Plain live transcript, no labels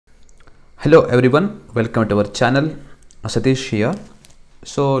Hello everyone, welcome to our channel. Satish here.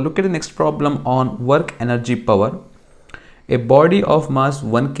 So look at the next problem on work energy power. A body of mass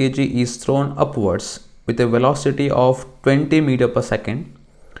 1 kg is thrown upwards with a velocity of 20 meter per second.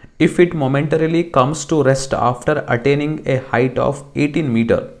 If it momentarily comes to rest after attaining a height of 18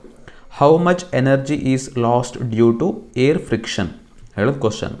 meter, how much energy is lost due to air friction? ಹೇಳೋದು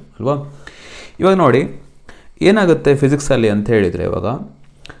question ಅಲ್ವಾ. ಇವಾಗ ನೋಡಿ ಏನಾಗುತ್ತೆ ಫಿಸಿಕ್ಸಲ್ಲಿ ಅಂತ ಹೇಳಿದರೆ ಇವಾಗ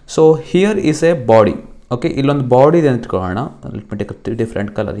so here is A body. Okay, ಇಲ್ಲೊಂದು body ಇದೆ ಅಂತ ಇಟ್ಕೊಳ್ಳೋಣ. Let me take different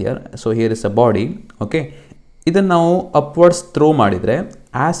colour here. So here is A body. Okay, ಇದನ್ನು ನಾವು ಅಪ್ವರ್ಡ್ಸ್ ಥ್ರೋ ಮಾಡಿದರೆ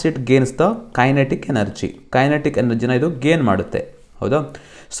as it gains the kinetic ಎನರ್ಜಿನ ಇದು ಗೇನ್ ಮಾಡುತ್ತೆ, ಹೌದಾ.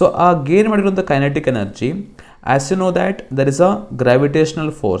 ಸೊ ಆ ಗೇನ್ ಮಾಡಿರುವಂಥ kinetic energy, as you know that there is a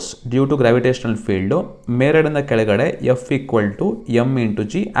gravitational force due to gravitational field ಮೇಲ್ಗಡೆಯಿಂದ ಕೆಳಗಡೆ F = m ×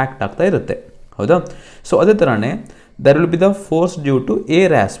 g ಆ್ಯಕ್ಟ್ ಆಗ್ತಾ ಇರುತ್ತೆ, ಹೌದಾ. ಸೊ ಅದೇ ಥರನೇ there will be the force due to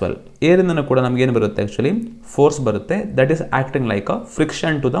air as well. ಏರಿಂದನೂ ಕೂಡ ನಮಗೇನು ಬರುತ್ತೆ, ಆ್ಯಕ್ಚುಲಿ ಫೋರ್ಸ್ ಬರುತ್ತೆ, that is acting like a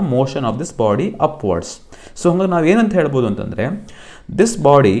friction to the motion of this body upwards. So ಹಂಗಾಗಿ ನಾವೇನಂತ ಹೇಳ್ಬೋದು ಅಂತಂದರೆ this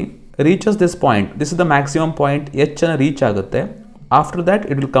body reaches this point, this is the maximum point ಅನ್ನು reach ಆಗುತ್ತೆ. After that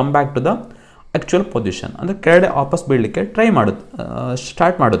it will come back to the actual position, ಅಂದರೆ ಕೆಳಗಡೆ ವಾಪಸ್ ಬೀಳಲಿಕ್ಕೆ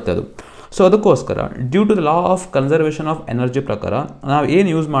start ಮಾಡುತ್ತೆ ಅದು. ಸೊ ಅದಕ್ಕೋಸ್ಕರ due to the law of conservation of energy ಪ್ರಕಾರ ನಾವು ಏನು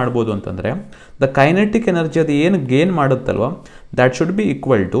ಯೂಸ್ ಮಾಡ್ಬೋದು ಅಂತಂದರೆ ದ ಕೈನೆಟಿಕ್ ಎನರ್ಜಿ ಅದು ಏನು gain ಮಾಡುತ್ತಲ್ವ that should be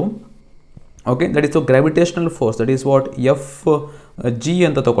equal to, okay, that is gravitational force, that is what F g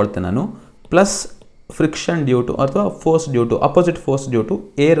ಅಂತ ತೊಗೊಳ್ತೇನೆ ನಾನು, ಪ್ಲಸ್ ಫ್ರಿಕ್ಷನ್ ಡ್ಯೂ ಟು ಅಥವಾ force due to opposite force due to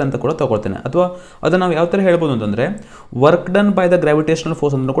air ಅಂತ ಕೂಡ ತೊಗೊಳ್ತೇನೆ. ಅಥವಾ ಅದನ್ನು ನಾವು ಯಾವ ಥರ ಹೇಳ್ಬೋದು ಅಂತಂದರೆ work done by the gravitational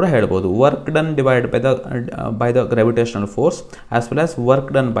force ಅಂತ ಕೂಡ ಹೇಳ್ಬೋದು. Work done divide by the gravitational force as well as work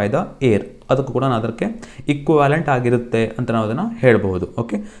done by the air, ಅದಕ್ಕೂ ಕೂಡ ಅದಕ್ಕೆ ಈಕ್ವಾಲೆಂಟ್ ಆಗಿರುತ್ತೆ ಅಂತ ನಾವು ಅದನ್ನು ಹೇಳ್ಬೋದು.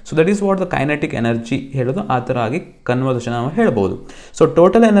 Okay, so that is what the kinetic energy ಹೇಳೋದು, ಆ ಥರ ಆಗಿ ಕನ್ವರ್ಸೇಷನ್ ನಾವು ಹೇಳ್ಬೋದು. So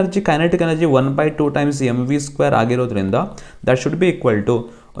total energy, kinetic energy 1/2 × mv² ಆಗಿರೋದ್ರಿಂದ that should be equal to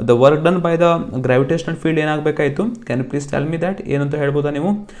the work done by the gravitational field ಏನಾಗಬೇಕಾಯಿತು, can you please tell me that, ಏನಂತ ಹೇಳ್ಬೋದಾ ನೀವು,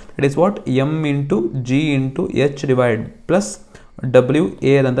 it is what m × g × h divide plus W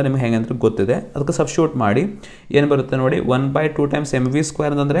air ಅಂತ ನಿಮ್ಗೆ ಹೆಂಗೆ ಅಂತ ಗೊತ್ತಿದೆ. ಅದಕ್ಕೆ ಸಬ್ಸ್ಟಿಟ್ಯೂಟ್ ಮಾಡಿ ಏನು ಬರುತ್ತೆ ನೋಡಿ, 1/2 ×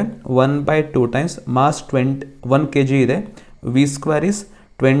 mv² ಅಂತಂದರೆ 1/2 × ಮಾಸ್ 1 kg ಇದೆ, v² ಇಸ್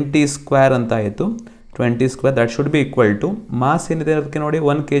 20² ಅಂತ ಆಯಿತು, 20², that should be equal to mass ಏನಿದೆ ಅದಕ್ಕೆ ನೋಡಿ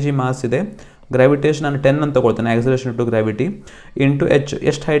 1 kg ಮಾಸ್ ಇದೆ, ಗ್ರಾವಿಟೇಷನ್ ನಾನು 10 ಅಂತ ತಗೊಳ್ತೇನೆ, acceleration to gravity into h,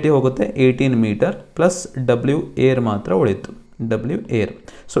 ಎಷ್ಟು ಹೈಟಿಗೆ ಹೋಗುತ್ತೆ 18 ಮೀಟರ್, ಪ್ಲಸ್ W ಏರ್ ಮಾತ್ರ ಉಳಿತು, W ಏರ್.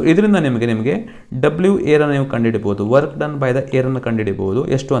 ಸೊ ಇದರಿಂದ ನಿಮಗೆ W ಏರನ್ನು ನೀವು ಕಂಡುಹಿಡಿಬೋದು, ವರ್ಕ್ ಡನ್ ಬೈ ದ ಏರನ್ನು ಕಂಡುಹಿಡಿಬೋದು.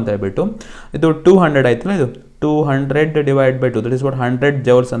 ಎಷ್ಟು ಅಂತ ಹೇಳ್ಬಿಟ್ಟು ಇದು 200 ಆಯ್ತಲ್ಲ, ಇದು 200 divide by 2, that is what 100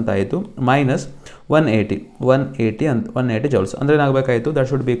 joules ಅಂತ ಆಯಿತು, ಮೈನಸ್ 180 ಜೌಲ್ಸ್ ಅಂದರೆ ಏನಾಗಬೇಕಾಯಿತು, that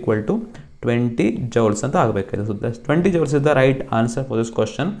should be equal to 20 joules ಅಂತ ಆಗಬೇಕಾಯಿತು. So 20 joules is the right answer for this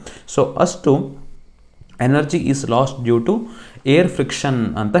question. So ಅಷ್ಟು energy is last due to air friction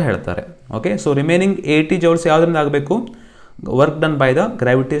ಅಂತ ಹೇಳ್ತಾರೆ. Okay, so remaining 80 joules ಯಾವುದರಿಂದ ಆಗಬೇಕು, work done by the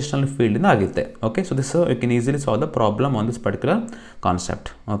gravitational ಫೀಲ್ಡಿಂದ ಆಗುತ್ತೆ. Okay, so this you can easily solve the problem on this particular concept.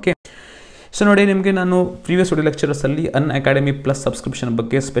 Okay, so ನೋಡಿ, ನಿಮಗೆ ನಾನು previous video ಲೆಕ್ಚರಸಲ್ಲಿ Unacademy plus subscription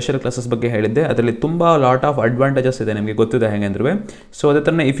ಬಗ್ಗೆ, special classes ಬಗ್ಗೆ ಹೇಳಿದ್ದೆ. ಅದರಲ್ಲಿ ತುಂಬ ಲಾಟ್ ಆಫ್ ಅಡ್ವಾಂಟೇಜಸ್ ಇದೆ, ನಿಮಗೆ ಗೊತ್ತಿದೆ ಹೆಂಗೆ ಅಂದರೆ. ಸೊ ಅದೇ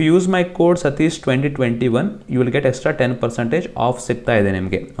ಥರ if you use my code Satish 2021 you will get extra 10% of ಸಿಗ್ತಾ ಇದೆ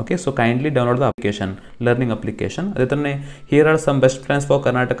ನಿಮಗೆ. Okay, so kindly download the application, learning application. ಅದೇ ಥರ here are some best plants for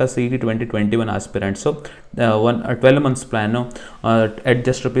Karnataka CET 2021 aspirants. 12 months plan at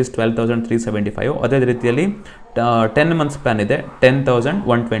just ₹12,375. ಅದೇ ರೀತಿಯಲ್ಲಿ 10 months plan ಇದೆ,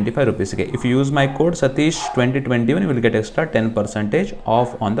 10,125 rupeesಗೆ. If you use my code Satish 2021 you will get extra 10%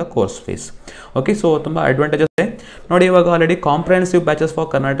 of on the course fees. Okay, so ತುಂಬ advantages ಇದೆ ನೋಡಿ. ಇವಾಗ already comprehensive batches for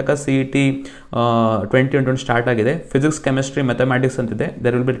Karnataka CET 2021 start ಆಗಿದೆ. Physics, chemistry, mathematics ಅಂತಿದೆ.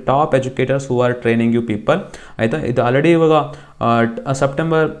 There will be top educators who are training you people, ಆಯಿತಾ. ಇದು already ಇವಾಗ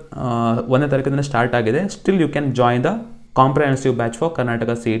September 1ನೇ ತಾರೀಕಿಂದ ಸ್ಟಾರ್ಟ್ ಆಗಿದೆ. Still you can join the comprehensive batch for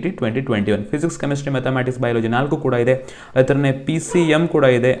Karnataka CET 2021. Physics, chemistry, mathematics, biology 4 ಕೂಡ ಇದೆ. ಅದೇ ಥರನೇ PCM ಕೂಡ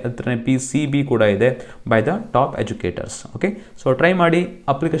ಇದೆ, ಅದೇ ಥರನೇ PCB ಕೂಡ ಇದೆ by the top educators. Okay, so try ಮಾಡಿ,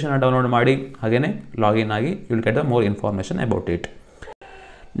 ಅಪ್ಲಿಕೇಶನ್ ಡೌನ್ಲೋಡ್ ಮಾಡಿ, ಹಾಗೆಯೇ ಲಾಗಿನ್ ಆಗಿ you will get the more information about it.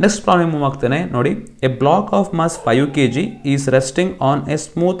 Next problem move ಆಗ್ತೇನೆ ನೋಡಿ. A block of mass 5 kg is resting on A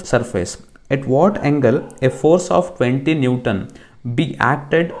smooth surface. At what angle A force of 20 Newton be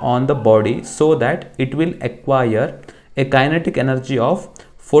acted on the body so that it will acquire a kinetic energy of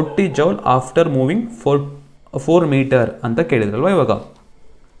 40 joule after moving 4 meter ಅಂತ ಕೇಳಿದ್ರಲ್ವ. ಇವಾಗ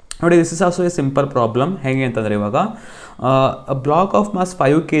ನೋಡಿ, this is also A simple problem. ಹೇಗೆ ಅಂತಂದರೆ ಇವಾಗ block of mass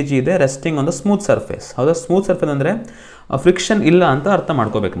 5 kg ಇದೆ, resting on the smooth surface. ಹೌದಾ, smooth surface ಅಂದರೆ friction ಇಲ್ಲ ಅಂತ ಅರ್ಥ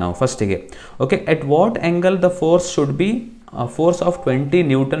ಮಾಡ್ಕೋಬೇಕು ನಾವು ಫಸ್ಟಿಗೆ. Okay, at what angle the force should be force of 20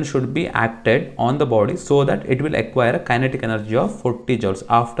 Newton should be acted on the body so that it will acquire a kinetic energy of 40 joules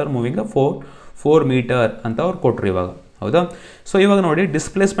after moving a 4 meter ಅಂತ ಅವ್ರು ಕೊಟ್ಟರು ಇವಾಗ ಹೌದಾ. So ಇವಾಗ ನೋಡಿ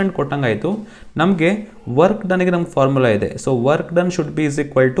displacement ಕೊಟ್ಟಂಗಾಯಿತು, ನಮಗೆ work ಡನ್ಗೆ ನಮ್ಗೆ formula ಇದೆ. So work done should be is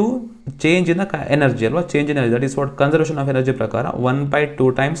equal to change in energy ಅಲ್ವಾ, change in energy that is what conservation of energy ಪ್ರಕಾರ 1/2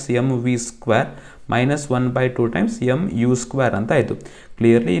 times mv² minus 1/2 times mu² ಅಂತ ಆಯಿತು.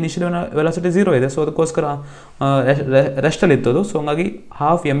 ಕ್ಲಿಯರ್ಲಿ ಇನಿಷಿಯಲ್ ವೆಲಾಸಿಟಿ 0 ಇದೆ, so ಅದಕ್ಕೋಸ್ಕರ ರೆಸ್ಟಲ್ಲಿ ಇತ್ತದು. So ಹಂಗಾಗಿ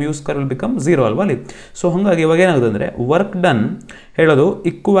half mu² will become 0 ಅಲ್ವಾ ಅಲ್ಲಿ. So ಹಾಗಾಗಿ ಇವಾಗ ಏನಾಗುತ್ತೆ ಅಂದರೆ ವರ್ಕ್ ಡನ್ ಹೇಳೋದು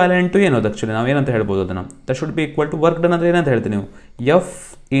ಇಕ್ವಾಲೆಂಟ್ ಟು ಏನೋದು ಆ್ಯಕ್ಚುಲಿ ನಾವು ಏನಂತ ಹೇಳ್ಬೋದು ಅದನ್ನು, that should be equal to work done ಅಂದರೆ ಏನಂತ ಹೇಳ್ತೀವಿ ನೀವು F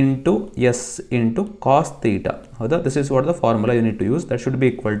into S into cos theta ಹೌದಾ. This is what the formula you need to use, that should be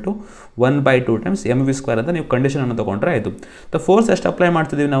equal to 1/2 times mv² ಅಂತ ನೀವು ಕಂಡೀಷನ್ ಅನ್ನು ತೊಗೊಂಡ್ರೆ ಆಯಿತು. ದ ಫೋರ್ಸ್ ಎಷ್ಟು ಅಪ್ಲೈ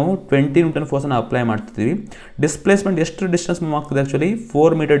ಮಾಡ್ತಿದ್ದೀವಿ ನಾವು 20 ನ್ಯೂಟನ್ ಫೋರ್ಸನ್ನು ಅಪ್ಲೈ ಮಾಡ್ತಿದ್ದೀವಿ. ಡಿಸ್ಪ್ಲೇಸ್ಮೆಂಟ್ ಎಷ್ಟು ಡಿಸ್ಟೆನ್ಸ್ ಮೂವ್ ಆಗ್ತಿದೆ ಆ್ಯಕ್ಚುಲಿ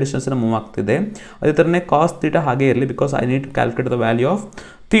 4 ಮೀಟರ್ ಡಿಸ್ಟೆನ್ಸನ್ನು ಮೂವ್ ಆಗ್ತಿದೆ. ಅದೇ ಥರನೇ ಕಾಸ್ ಥೀಟಾ ಹಾಗೆ ಇರಲಿ because I need to calculate the value of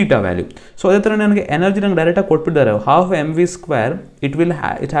theta value. So ಅದೇ ಥರ ನನಗೆ ಎನರ್ಜಿ ನಂಗೆ ಡೈರೆಕ್ಟಾಗಿ ಕೊಟ್ಬಿಟ್ಟಿದ್ದಾರೆ half mv²,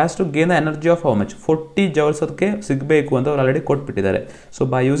 it has to gain the energy of how much 40 joules ಅದಕ್ಕೆ ಸಿಗಬೇಕು ಅಂತ ಅವ್ರು already ಕೊಟ್ಬಿಟ್ಟಿದ್ದಾರೆ. So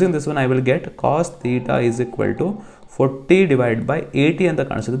by using this one I will get cos theta is equal to 40 divide by 80 ಅಂತ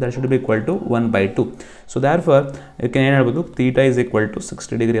ಕಾಣಿಸುತ್ತೆ, that should be equal to 1/2. So there for ಇದಕ್ಕೆ ಏನು ಹೇಳ್ಬೋದು, theta is equal to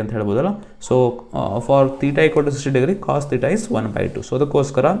 60 degree ಅಂತ ಹೇಳ್ಬೋದಲ್ಲ. So for theta equal to 60 degree cos theta is 1/2. So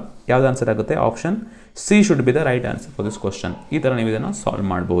ಅದಕ್ಕೋಸ್ಕರ ಯಾವ್ದು answer ಆಗುತ್ತೆ, option C should be the right answer for this question. ಈ ಥರ ನೀವು ಇದನ್ನು ಸಾಲ್ವ್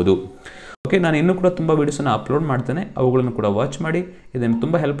ಮಾಡ್ಬೋದು. ಓಕೆ, ನಾನು ಇನ್ನೂ ಕೂಡ ತುಂಬ ವೀಡಿಯೋಸನ್ನು ಅಪ್ಲೋಡ್ ಮಾಡ್ತೇನೆ, ಅವುಗಳನ್ನು ಕೂಡ ವಾಚ್ ಮಾಡಿ. ಇದು ನಿಮ್ಗೆ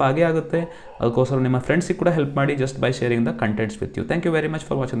ತುಂಬ ಹೆಲ್ಪ್ ಆಗೇ ಆಗುತ್ತೆ. ಅದಕ್ಕೋಸ್ಕರ ನಿಮ್ಮ ಫ್ರೆಂಡ್ಸಿಗೆ ಕೂಡ ಹೆಲ್ಪ್ ಮಾಡಿ just by sharing the contents with you. Thank you very much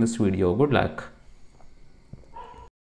for watching this video. Good luck.